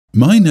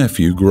My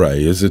nephew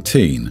Gray is a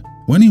teen.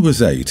 When he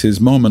was 8,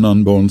 his mom and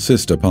unborn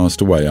sister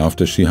passed away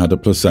after she had a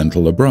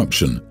placental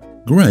abruption.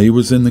 Gray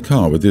was in the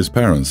car with his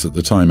parents at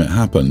the time it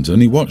happened,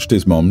 and he watched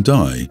his mom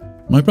die.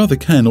 My brother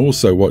Ken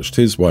also watched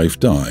his wife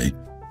die.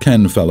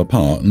 Ken fell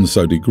apart and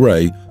so did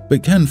Gray,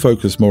 but Ken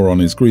focused more on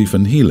his grief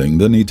and healing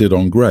than he did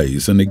on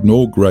Gray's and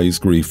ignored Gray's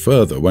grief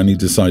further when he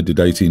decided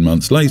 18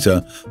 months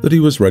later that he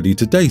was ready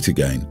to date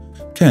again.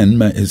 Ken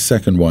met his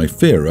second wife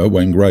Vera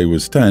when Gray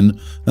was 10,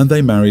 and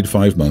they married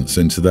 5 months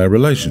into their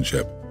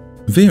relationship.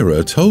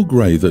 Vera told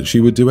Gray that she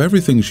would do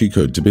everything she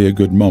could to be a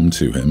good mom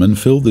to him and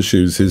fill the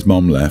shoes his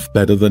mom left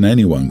better than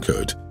anyone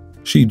could.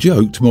 She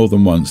joked more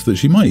than once that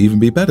she might even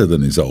be better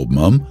than his old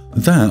mom.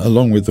 That,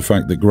 along with the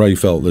fact that Gray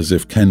felt as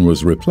if Ken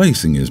was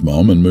replacing his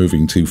mom and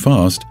moving too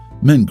fast,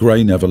 meant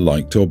Gray never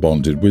liked or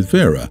bonded with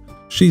Vera.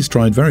 She's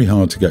tried very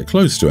hard to get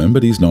close to him,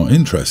 but he's not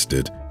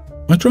interested.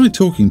 I tried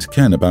talking to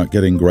Ken about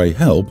getting Gray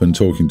help and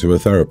talking to a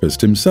therapist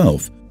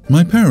himself.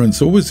 My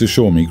parents always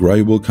assure me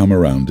Gray will come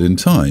around in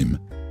time.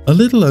 A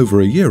little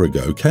over a year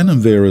ago, Ken and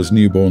Vera's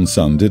newborn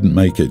son didn't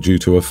make it due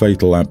to a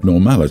fatal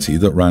abnormality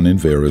that ran in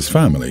Vera's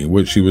family,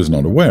 which she was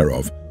not aware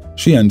of.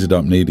 She ended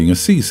up needing a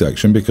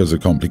C-section because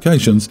of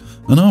complications,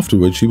 and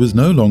afterwards she was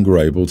no longer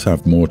able to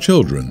have more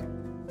children.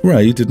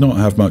 Gray did not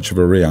have much of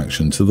a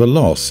reaction to the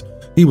loss.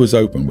 He was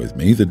open with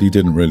me that he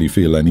didn't really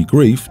feel any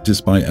grief,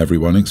 despite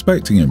everyone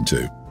expecting him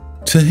to.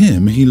 To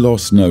him, he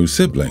lost no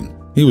sibling.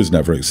 He was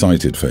never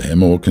excited for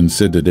him or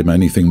considered him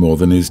anything more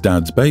than his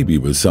dad's baby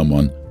with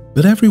someone.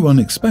 But everyone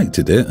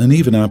expected it, and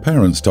even our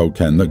parents told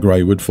Ken that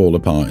Gray would fall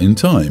apart in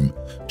time.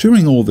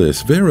 During all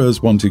this, Vera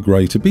has wanted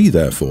Gray to be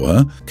there for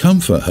her,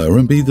 comfort her,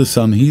 and be the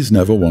son he's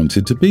never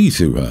wanted to be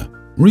to her.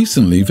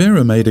 Recently,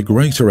 Vera made a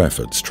greater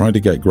effort to try to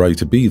get Gray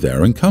to be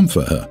there and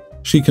comfort her.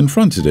 She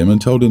confronted him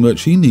and told him that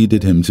she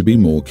needed him to be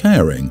more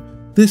caring.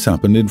 This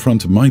happened in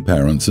front of my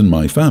parents and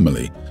my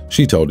family.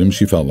 She told him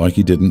she felt like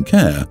he didn't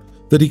care,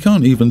 that he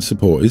can't even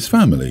support his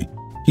family.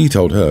 He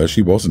told her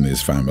she wasn't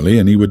his family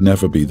and he would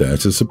never be there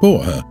to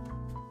support her.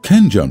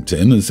 Ken jumped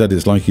in and said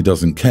it's like he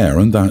doesn't care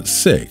and that's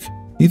sick.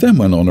 He then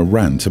went on a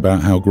rant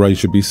about how Gray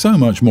should be so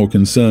much more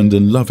concerned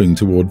and loving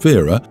toward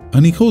Vera,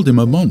 and he called him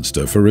a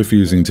monster for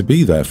refusing to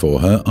be there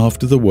for her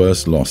after the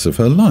worst loss of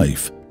her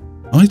life.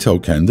 I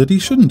told Ken that he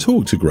shouldn't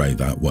talk to Gray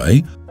that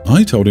way.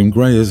 I told him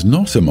Gray is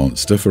not a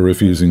monster for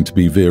refusing to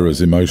be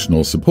Vera's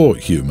emotional support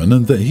human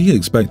and that he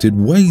expected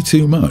way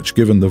too much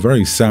given the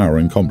very sour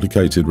and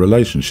complicated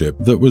relationship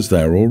that was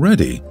there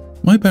already.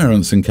 My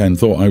parents and Ken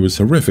thought I was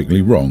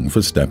horrifically wrong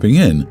for stepping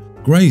in.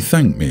 Gray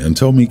thanked me and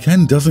told me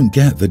Ken doesn't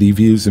get that he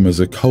views him as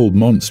a cold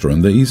monster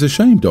and that he's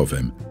ashamed of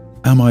him.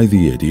 Am I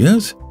the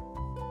idiot?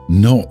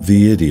 Not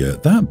the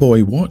idiot. That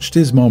boy watched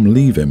his mom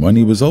leave him when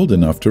he was old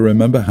enough to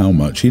remember how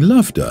much he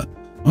loved her.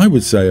 I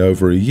would say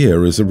over a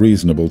year is a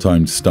reasonable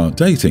time to start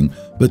dating,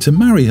 but to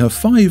marry her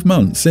 5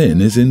 months in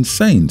is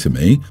insane to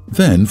me.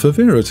 Then for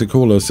Vera to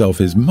call herself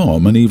his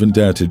mom and even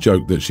dare to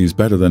joke that she's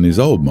better than his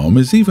old mom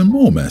is even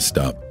more messed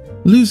up.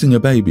 Losing a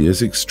baby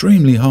is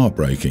extremely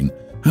heartbreaking.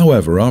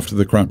 However, after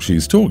the crap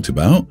she's talked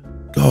about,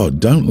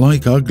 God, don't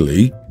like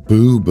ugly,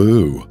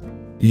 boo-boo.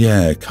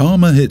 Yeah,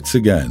 karma hits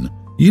again.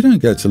 You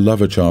don't get to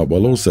love a child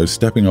while also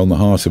stepping on the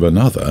heart of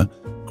another.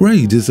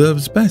 Gray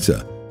deserves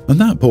better. And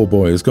that poor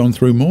boy has gone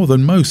through more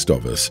than most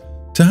of us.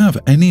 To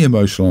have any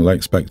emotional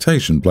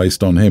expectation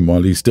placed on him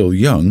while he's still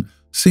young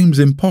seems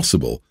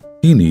impossible.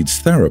 He needs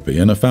therapy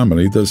and a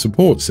family that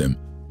supports him.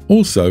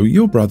 Also,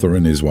 your brother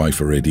and his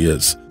wife are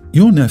idiots.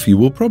 Your nephew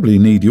will probably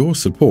need your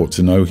support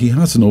to know he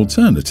has an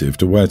alternative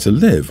to where to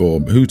live or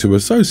who to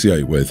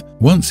associate with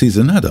once he's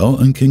an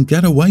adult and can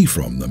get away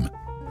from them.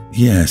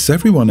 Yes,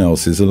 everyone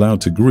else is allowed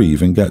to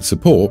grieve and get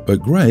support,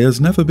 but Gray has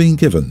never been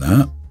given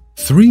that.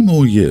 3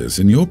 more years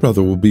and your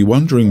brother will be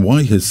wondering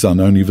why his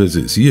son only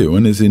visits you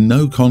and is in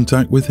no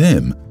contact with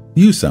him.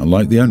 You sound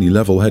like the only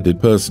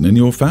level-headed person in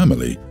your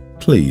family.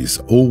 Please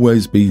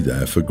always be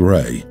there for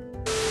Gray.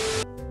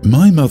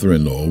 My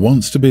mother-in-law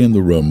wants to be in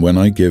the room when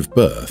I give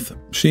birth.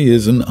 She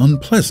is an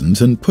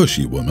unpleasant and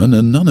pushy woman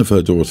and none of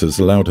her daughters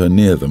allowed her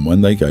near them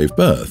when they gave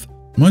birth.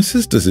 My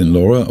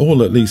sisters-in-law are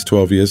all at least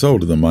 12 years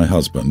older than my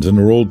husband and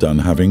are all done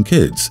having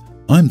kids.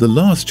 I'm the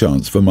last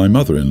chance for my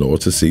mother-in-law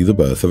to see the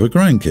birth of a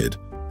grandkid.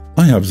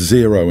 I have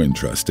zero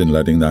interest in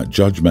letting that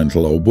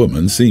judgmental old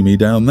woman see me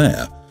down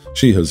there.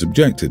 She has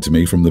objected to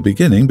me from the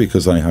beginning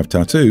because I have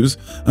tattoos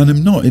and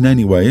am not in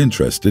any way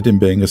interested in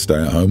being a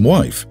stay-at-home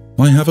wife.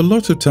 I have a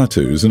lot of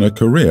tattoos and a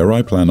career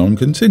I plan on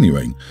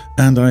continuing,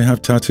 and I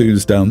have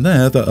tattoos down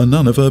there that are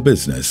none of her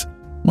business.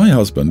 My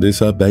husband is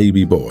her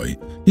baby boy.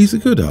 He's a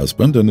good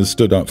husband and has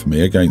stood up for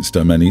me against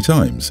her many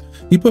times.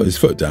 He put his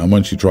foot down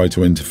when she tried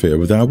to interfere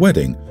with our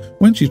wedding,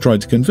 when she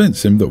tried to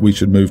convince him that we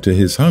should move to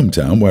his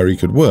hometown where he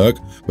could work,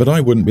 but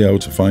I wouldn't be able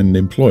to find an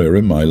employer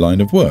in my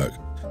line of work.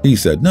 He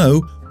said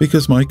no,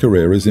 because my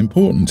career is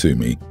important to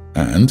me,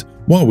 and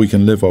while we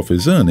can live off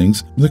his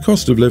earnings, the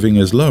cost of living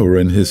is lower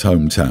in his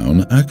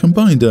hometown. Our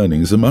combined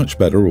earnings are much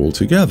better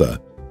altogether.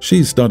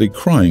 She started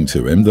crying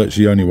to him that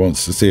she only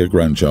wants to see a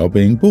grandchild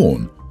being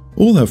born.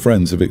 All her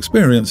friends have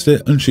experienced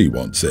it and she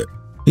wants it.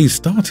 He's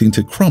starting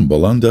to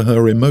crumble under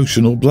her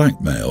emotional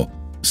blackmail.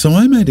 So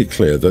I made it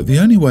clear that the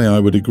only way I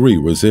would agree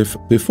was if,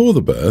 before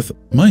the birth,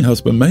 my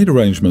husband made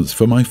arrangements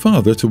for my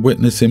father to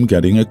witness him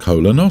getting a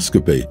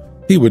colonoscopy.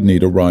 He would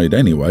need a ride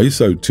anyway,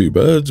 so 2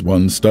 birds,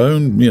 1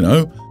 stone, you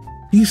know.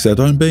 He said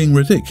I'm being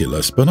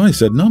ridiculous, but I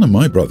said none of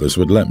my brothers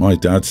would let my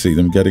dad see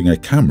them getting a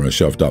camera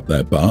shoved up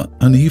their butt,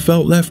 and he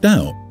felt left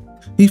out.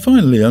 He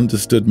finally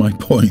understood my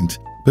point,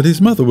 but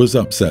his mother was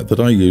upset that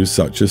I used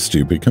such a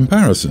stupid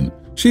comparison.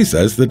 She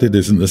says that it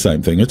isn't the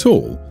same thing at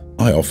all.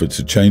 I offered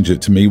to change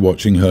it to me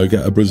watching her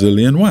get a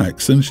Brazilian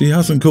wax, and she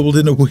hasn't called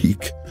in a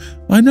week.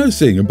 I know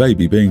seeing a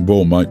baby being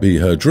born might be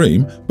her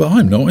dream, but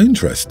I'm not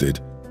interested.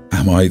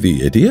 Am I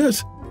the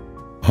idiot?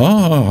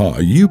 Ha ha ha,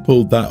 you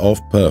pulled that off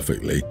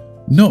perfectly.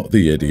 Not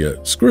the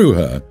idiot, screw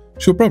her.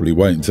 She'll probably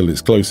wait until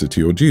it's closer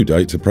to your due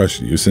date to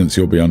pressure you since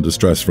you'll be under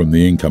stress from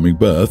the incoming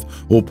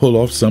birth or pull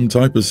off some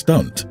type of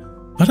stunt.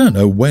 I don't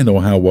know when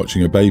or how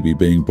watching a baby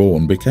being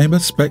born became a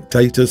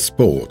spectator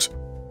sport.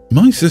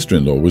 My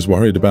sister-in-law was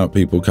worried about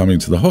people coming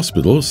to the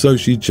hospital, so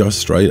she just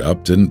straight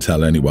up didn't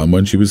tell anyone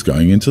when she was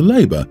going into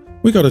labor.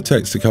 We got a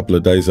text a couple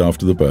of days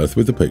after the birth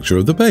with a picture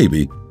of the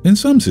baby. In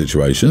some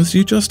situations,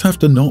 you just have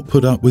to not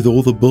put up with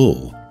all the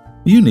bull.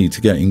 You need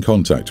to get in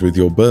contact with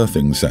your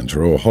birthing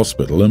center or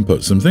hospital and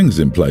put some things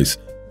in place.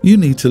 You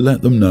need to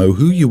let them know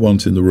who you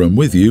want in the room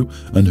with you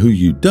and who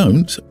you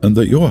don't, and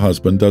that your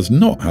husband does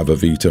not have a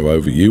veto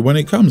over you when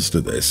it comes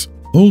to this.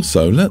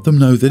 Also, let them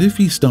know that if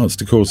he starts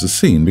to cause a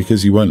scene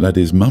because you won't let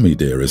his mummy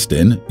dearest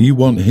in, you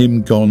want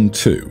him gone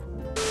too.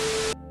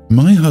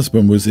 My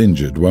husband was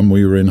injured when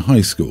we were in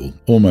high school,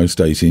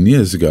 almost 18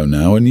 years ago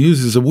now, and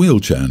uses a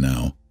wheelchair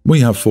now. We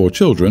have 4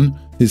 children,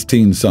 his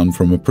teen son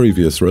from a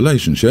previous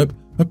relationship,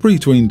 a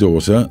preteen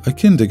daughter, a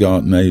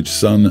kindergarten-aged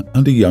son,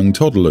 and a young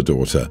toddler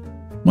daughter.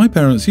 My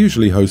parents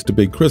usually host a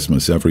big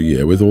Christmas every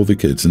year with all the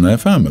kids and their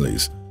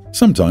families.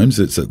 Sometimes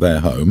it's at their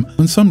home,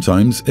 and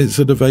sometimes it's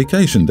at a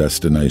vacation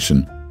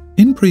destination.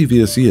 In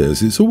previous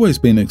years, it's always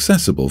been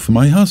accessible for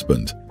my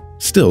husband.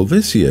 Still,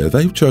 this year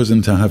they've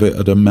chosen to have it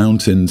at a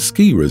mountain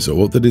ski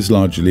resort that is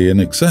largely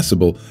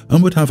inaccessible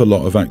and would have a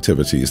lot of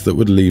activities that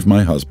would leave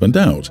my husband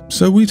out.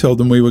 So we told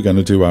them we were going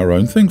to do our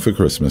own thing for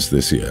Christmas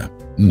this year.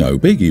 No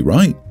biggie,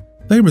 right?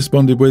 They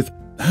responded with,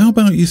 "How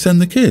about you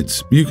send the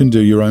kids? You can do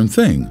your own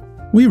thing."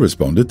 We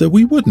responded that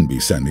we wouldn't be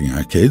sending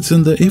our kids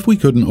and that if we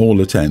couldn't all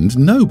attend,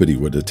 nobody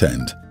would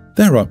attend.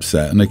 They're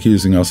upset and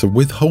accusing us of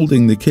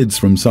withholding the kids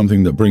from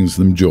something that brings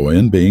them joy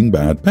and being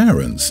bad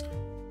parents.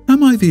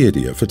 Am I the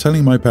idiot for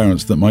telling my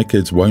parents that my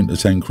kids won't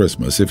attend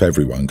Christmas if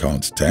everyone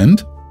can't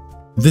attend?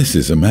 This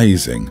is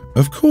amazing.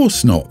 Of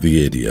course not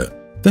the idiot.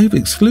 They've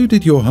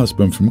excluded your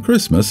husband from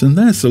Christmas and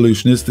their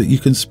solution is that you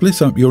can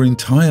split up your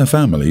entire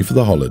family for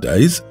the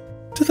holidays.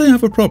 Do they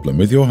have a problem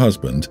with your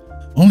husband?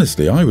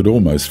 Honestly, I would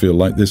almost feel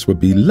like this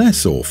would be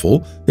less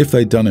awful if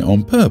they'd done it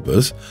on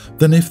purpose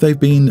than if they've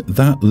been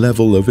that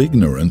level of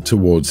ignorant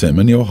towards him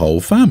and your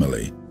whole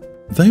family.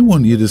 They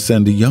want you to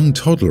send a young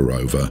toddler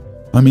over.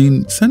 I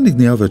mean, sending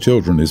the other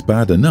children is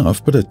bad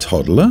enough, but a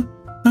toddler?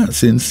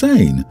 That's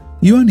insane.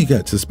 You only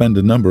get to spend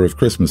a number of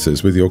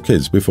Christmases with your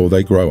kids before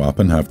they grow up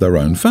and have their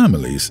own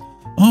families.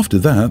 After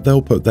that,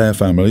 they'll put their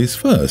families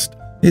first.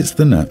 It's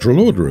the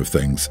natural order of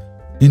things.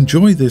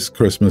 Enjoy this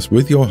Christmas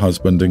with your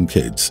husband and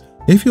kids.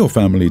 If your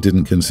family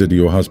didn't consider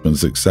your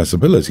husband's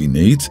accessibility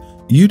needs,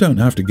 you don't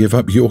have to give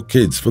up your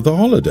kids for the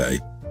holiday.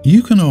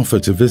 You can offer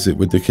to visit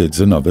with the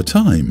kids another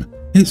time.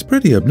 It's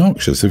pretty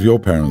obnoxious of your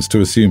parents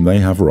to assume they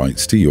have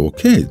rights to your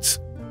kids.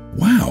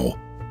 Wow.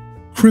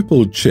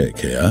 Crippled chick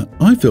here.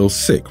 I feel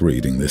sick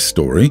reading this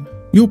story.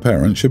 Your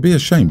parents should be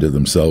ashamed of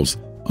themselves.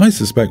 I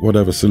suspect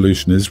whatever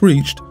solution is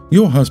reached,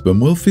 your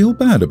husband will feel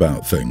bad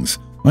about things.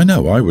 I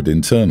know I would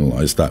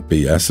internalize that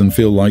BS and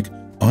feel like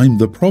I'm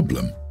the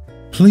problem.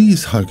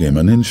 Please hug him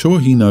and ensure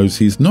he knows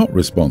he's not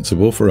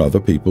responsible for other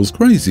people's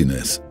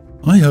craziness.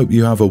 I hope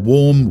you have a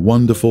warm,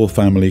 wonderful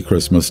family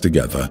Christmas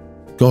together.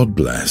 God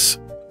bless.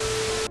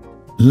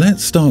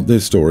 Let's start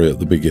this story at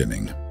the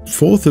beginning.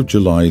 4th of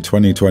July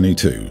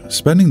 2022,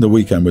 spending the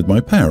weekend with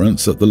my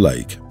parents at the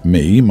lake.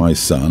 Me, my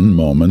son,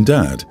 mom and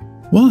dad.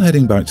 While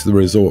heading back to the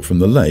resort from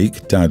the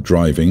lake, dad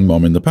driving,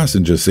 mom in the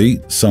passenger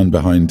seat, son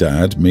behind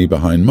dad, me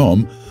behind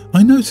mom,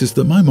 I noticed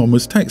that my mom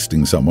was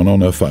texting someone on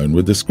her phone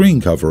with the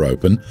screen cover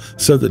open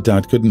so that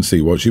dad couldn't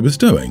see what she was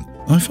doing.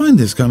 I find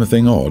this kind of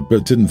thing odd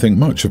but didn't think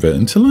much of it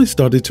until I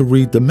started to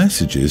read the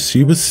messages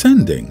she was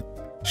sending.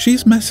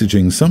 She's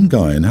messaging some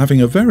guy and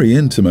having a very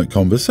intimate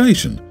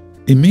conversation.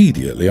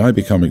 Immediately I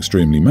become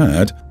extremely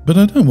mad, but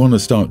I don't want to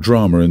start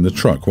drama in the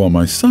truck while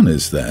my son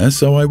is there,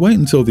 so I wait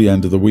until the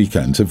end of the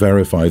weekend to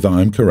verify that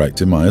I'm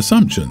correct in my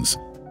assumptions.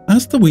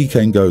 As the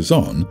weekend goes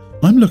on,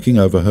 I'm looking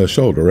over her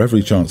shoulder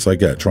every chance I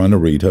get trying to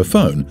read her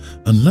phone,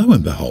 and lo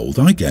and behold,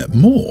 I get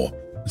more.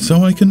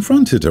 So I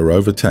confronted her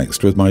over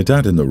text with my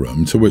dad in the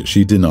room, to which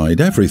she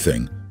denied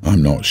everything.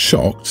 I'm not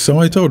shocked, so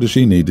I told her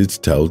she needed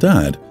to tell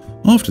dad.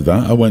 After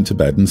that, I went to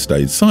bed and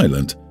stayed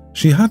silent.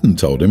 She hadn't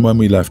told him when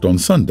we left on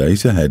Sunday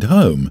to head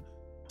home.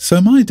 So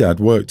my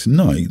dad worked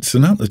nights,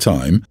 and at the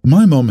time,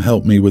 my mom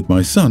helped me with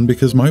my son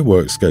because my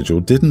work schedule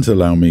didn't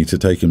allow me to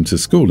take him to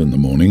school in the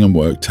morning and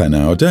work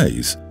 10-hour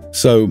days.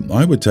 So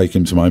I would take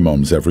him to my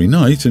mom's every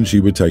night and she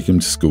would take him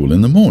to school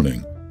in the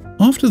morning.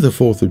 After the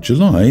 4th of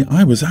July,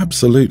 I was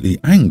absolutely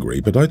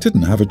angry, but I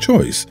didn't have a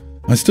choice.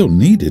 I still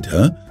needed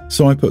her,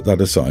 so I put that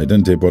aside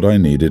and did what I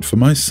needed for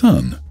my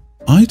son.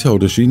 I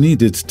told her she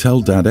needed to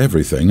tell Dad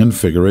everything and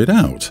figure it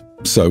out.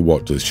 So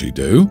what does she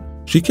do?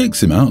 She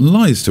kicks him out and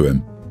lies to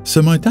him. So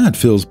my dad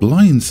feels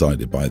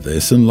blindsided by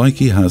this and like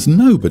he has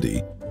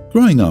nobody.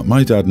 Growing up,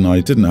 my dad and I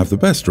didn't have the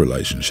best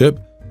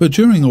relationship, but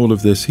during all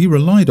of this he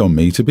relied on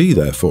me to be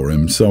there for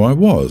him, so I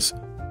was.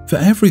 For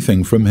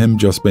everything from him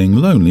just being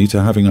lonely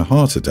to having a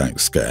heart attack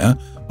scare,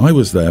 I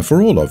was there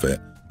for all of it,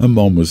 and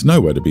Mom was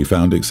nowhere to be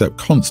found except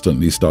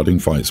constantly starting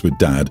fights with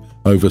Dad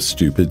over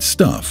stupid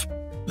stuff.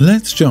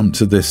 Let's jump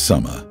to this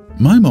summer.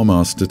 My mom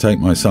asked to take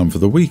my son for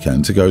the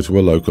weekend to go to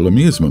a local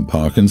amusement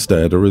park and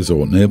stay at a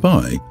resort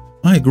nearby.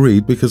 I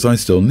agreed because I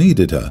still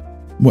needed her.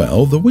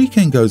 Well, the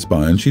weekend goes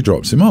by and she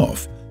drops him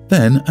off.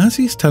 Then, as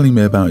he's telling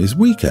me about his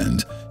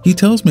weekend, he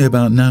tells me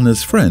about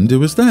Nana's friend who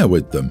was there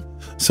with them.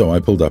 So I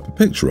pulled up a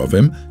picture of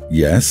him.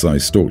 Yes, I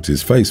stalked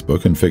his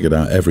Facebook and figured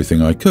out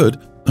everything I could,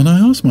 and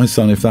I asked my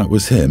son if that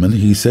was him and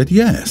he said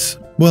yes.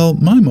 Well,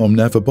 my mom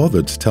never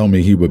bothered to tell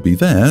me he would be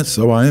there,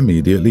 so I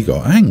immediately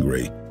got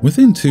angry.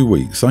 Within 2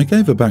 weeks, I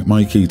gave her back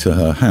my key to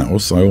her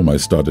house. I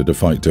almost started a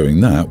fight doing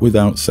that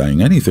without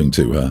saying anything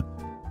to her.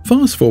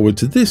 Fast forward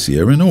to this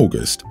year in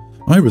August.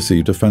 I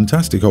received a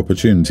fantastic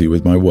opportunity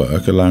with my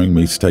work, allowing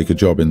me to take a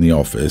job in the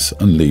office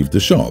and leave the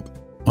shop.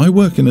 I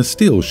work in a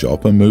steel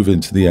shop and move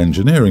into the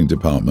engineering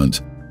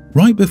department.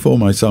 Right before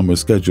my son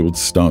was scheduled to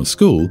start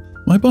school,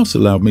 my boss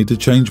allowed me to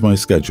change my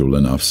schedule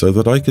enough so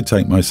that I could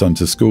take my son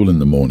to school in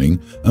the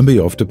morning and be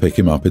off to pick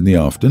him up in the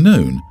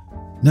afternoon.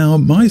 Now,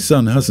 my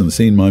son hasn't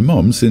seen my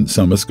mom since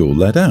summer school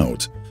let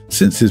out.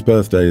 Since his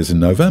birthday is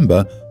in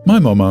November, my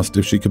mom asked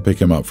if she could pick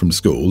him up from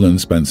school and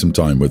spend some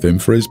time with him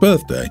for his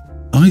birthday.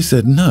 I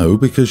said no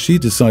because she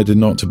decided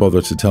not to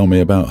bother to tell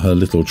me about her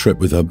little trip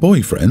with her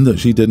boyfriend that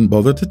she didn't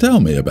bother to tell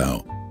me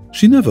about.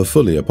 She never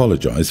fully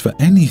apologized for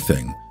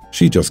anything.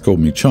 She just called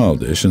me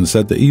childish and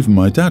said that even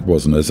my dad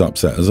wasn't as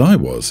upset as I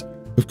was.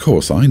 Of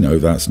course, I know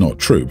that's not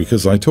true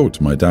because I talk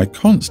to my dad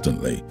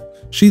constantly.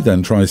 She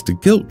then tries to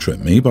guilt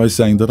trip me by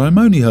saying that I'm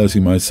only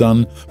hurting my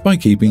son by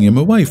keeping him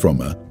away from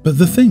her. But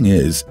the thing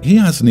is, he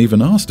hasn't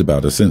even asked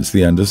about her since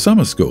the end of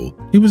summer school.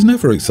 He was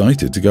never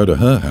excited to go to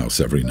her house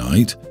every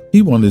night.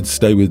 He wanted to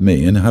stay with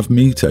me and have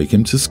me take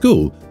him to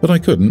school, but I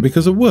couldn't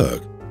because of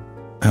work.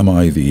 Am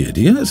I the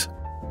idiot?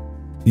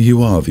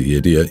 You are the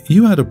idiot.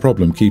 You had a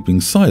problem keeping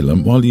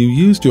silent while you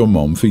used your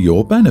mom for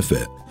your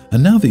benefit.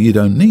 And now that you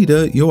don't need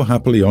her, you're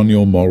happily on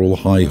your moral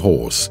high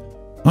horse.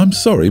 I'm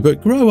sorry,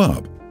 but grow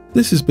up.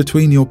 This is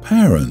between your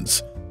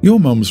parents. Your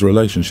mom's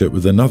relationship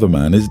with another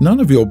man is none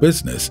of your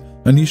business,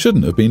 and you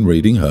shouldn't have been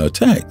reading her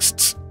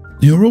texts.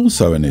 You're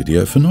also an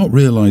idiot for not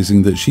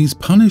realizing that she's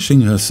punishing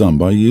her son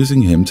by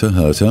using him to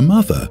hurt her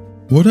mother.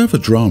 Whatever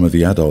drama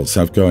the adults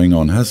have going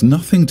on has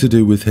nothing to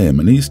do with him,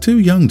 and he's too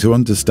young to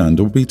understand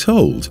or be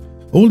told.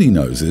 All he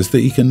knows is that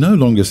he can no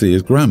longer see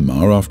his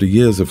grandma after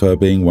years of her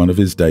being one of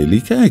his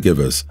daily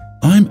caregivers.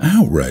 I'm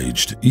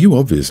outraged. You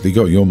obviously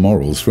got your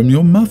morals from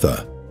your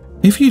mother.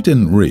 If you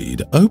didn't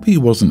read, OP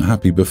wasn't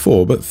happy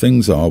before, but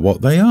things are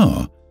what they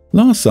are.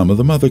 Last summer,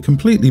 the mother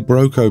completely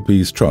broke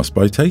OP's trust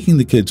by taking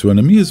the kid to an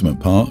amusement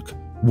park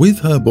with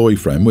her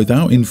boyfriend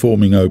without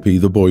informing OP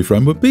the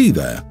boyfriend would be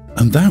there.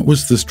 And that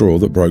was the straw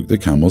that broke the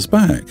camel's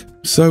back.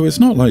 So it's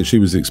not like she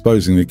was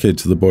exposing the kid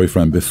to the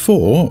boyfriend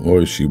before,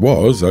 or if she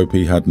was, OP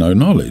had no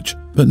knowledge.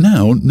 But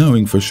now,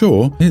 knowing for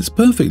sure, it's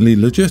perfectly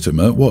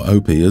legitimate what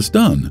OP has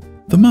done.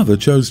 The mother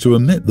chose to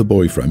admit the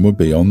boyfriend would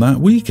be on that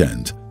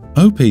weekend.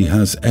 OP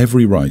has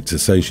every right to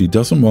say she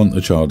doesn't want the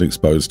child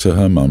exposed to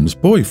her mum's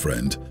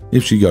boyfriend.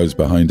 If she goes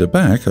behind her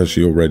back, as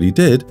she already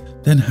did,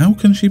 then how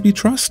can she be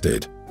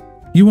trusted?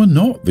 You are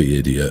not the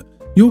idiot.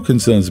 Your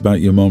concerns about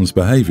your mom's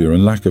behavior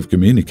and lack of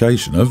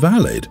communication are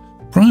valid.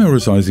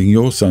 Prioritizing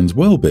your son's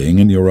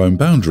well-being and your own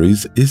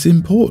boundaries is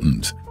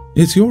important.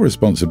 It's your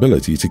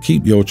responsibility to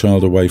keep your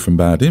child away from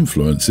bad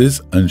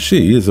influences, and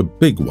she is a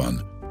big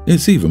one.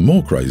 It's even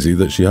more crazy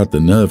that she had the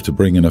nerve to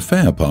bring an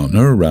affair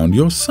partner around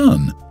your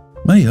son.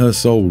 May her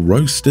soul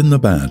roast in the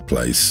bad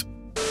place.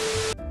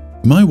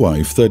 My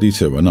wife,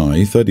 32, and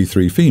I,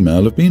 33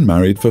 female, have been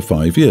married for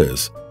 5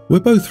 years. We're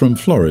both from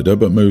Florida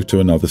but moved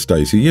to another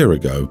state a year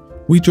ago.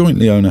 We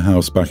jointly own a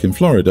house back in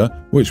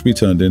Florida, which we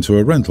turned into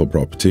a rental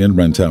property and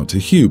rent out to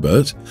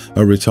Hubert, a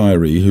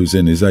retiree who's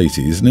in his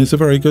 80s and is a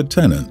very good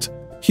tenant.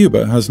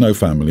 Hubert has no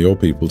family or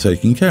people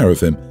taking care of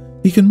him.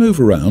 He can move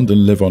around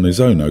and live on his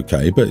own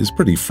okay, but is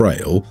pretty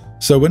frail,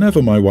 so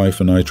whenever my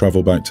wife and I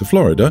travel back to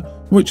Florida,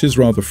 which is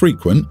rather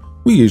frequent,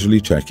 we usually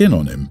check in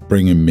on him,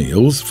 bring him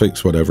meals,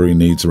 fix whatever he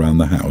needs around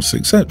the house,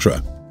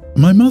 etc.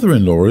 My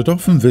mother-in-law had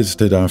often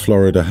visited our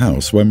Florida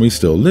house when we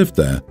still lived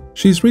there.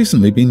 She's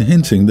recently been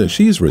hinting that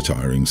she's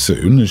retiring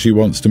soon and she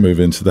wants to move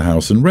into the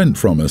house and rent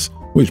from us,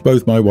 which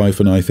both my wife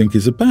and I think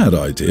is a bad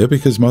idea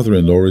because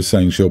mother-in-law is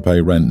saying she'll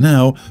pay rent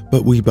now,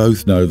 but we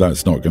both know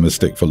that's not going to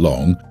stick for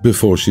long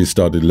before she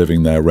started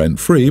living there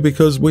rent-free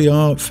because we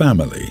are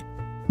family.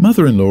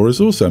 Mother-in-law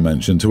has also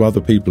mentioned to other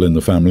people in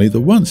the family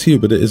that once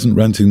Hubert isn't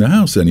renting the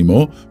house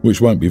anymore,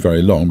 which won't be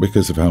very long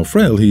because of how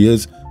frail he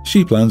is,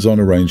 she plans on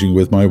arranging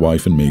with my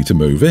wife and me to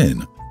move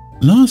in.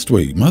 Last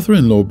week,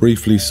 mother-in-law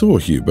briefly saw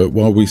Hubert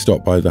while we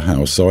stopped by the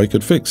house so I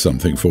could fix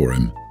something for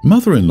him.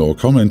 Mother-in-law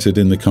commented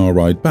in the car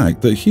ride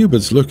back that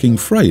Hubert's looking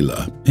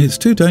frailer, it's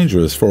too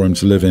dangerous for him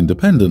to live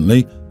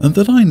independently, and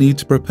that I need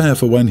to prepare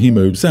for when he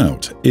moves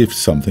out, if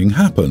something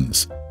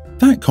happens.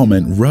 That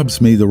comment rubs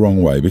me the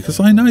wrong way because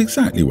I know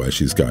exactly where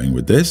she's going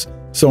with this,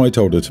 so I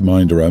told her to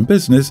mind her own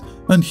business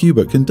and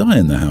Hubert can die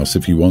in the house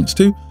if he wants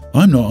to.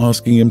 I'm not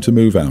asking him to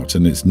move out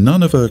and it's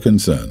none of her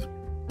concern.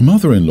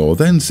 Mother-in-law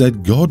then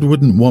said God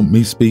wouldn't want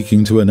me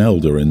speaking to an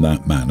elder in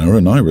that manner,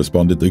 and I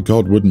responded that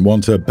God wouldn't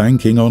want her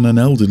banking on an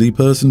elderly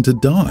person to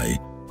die.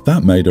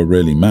 That made her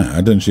really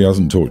mad and she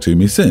hasn't talked to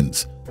me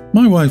since.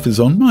 My wife is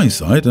on my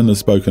side and has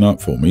spoken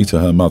up for me to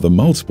her mother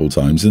multiple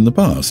times in the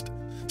past.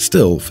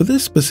 Still, for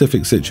this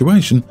specific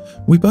situation,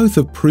 we both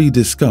have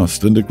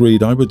pre-discussed and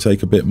agreed I would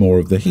take a bit more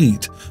of the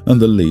heat and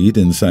the lead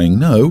in saying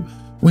no.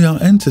 We are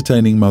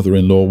entertaining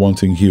mother-in-law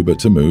wanting Hubert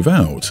to move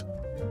out.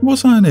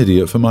 Was I an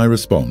idiot for my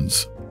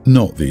response?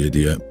 Not the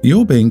idiot.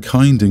 You're being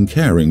kind and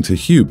caring to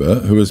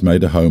Hubert, who has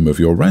made a home of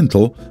your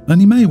rental,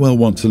 and he may well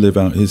want to live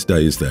out his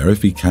days there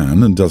if he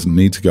can and doesn't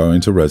need to go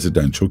into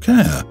residential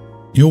care.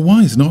 You're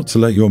wise not to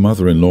let your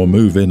mother-in-law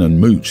move in and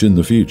mooch in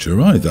the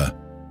future either.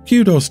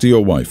 Kudos to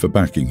your wife for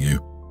backing you.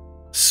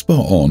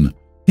 Spot on.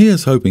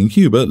 Here's hoping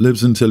Hubert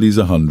lives until he's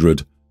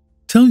 100.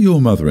 Tell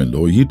your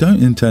mother-in-law you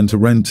don't intend to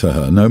rent to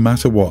her no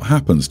matter what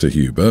happens to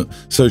Hubert,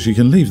 so she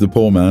can leave the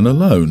poor man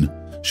alone.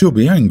 She'll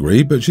be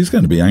angry, but she's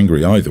going to be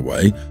angry either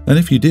way, and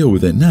if you deal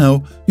with it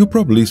now, you'll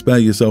probably spare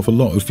yourself a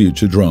lot of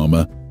future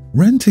drama.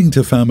 Renting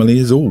to family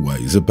is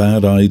always a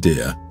bad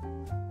idea.